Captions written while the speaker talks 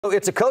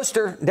It's a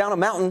coaster down a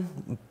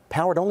mountain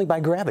powered only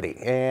by gravity.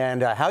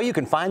 And how you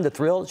can find the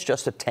thrill, it's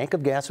just a tank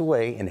of gas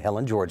away in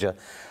Helen, Georgia.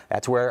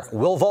 That's where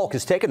Will Volk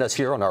is taking us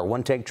here on our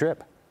one-take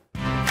trip.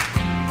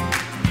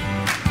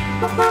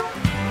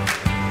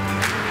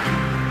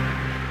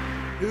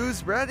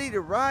 Who's ready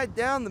to ride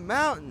down the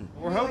mountain?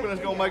 We're hoping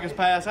it's going to make us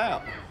pass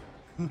out.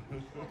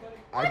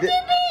 What do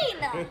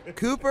you mean?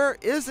 Cooper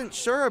isn't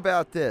sure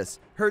about this.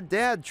 Her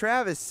dad,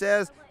 Travis,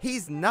 says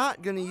he's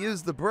not going to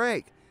use the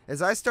brake. As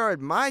I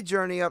started my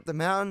journey up the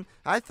mountain,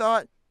 I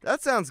thought,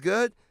 that sounds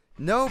good.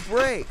 No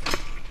brake.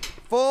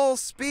 Full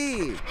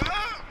speed.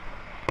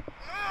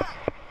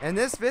 And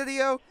this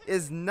video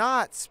is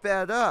not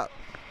sped up.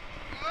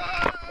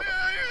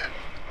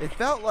 It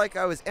felt like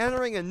I was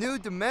entering a new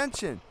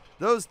dimension.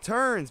 Those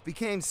turns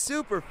became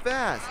super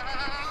fast.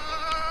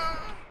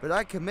 But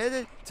I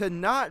committed to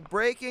not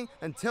braking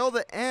until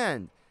the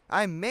end.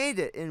 I made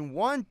it in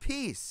one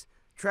piece.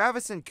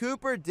 Travis and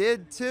Cooper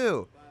did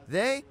too.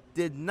 They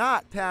did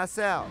not pass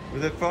out.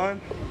 Was it fun?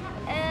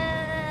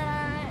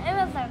 It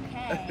was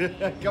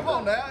okay. Come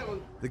on now.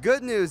 The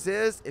good news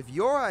is, if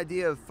your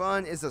idea of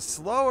fun is a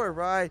slower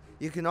ride,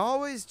 you can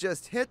always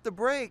just hit the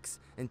brakes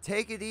and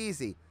take it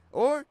easy.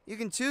 Or you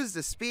can choose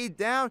to speed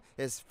down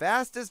as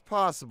fast as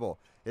possible.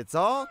 It's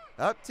all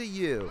up to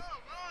you.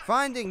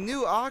 Finding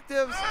new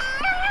octaves?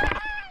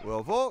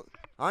 Will Volk,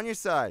 on your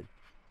side.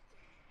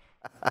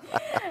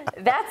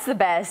 That's the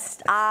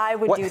best. I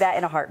would do that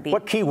in a heartbeat.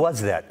 What key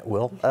was that,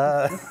 Will?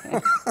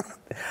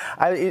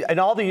 In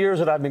all the years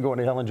that I've been going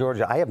to Helen,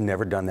 Georgia, I have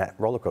never done that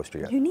roller coaster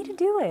yet. You need to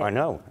do it. I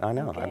know. Okay.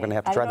 I'm going to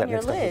have to try that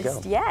next time we go.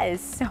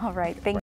 Yes. All right. Thank you.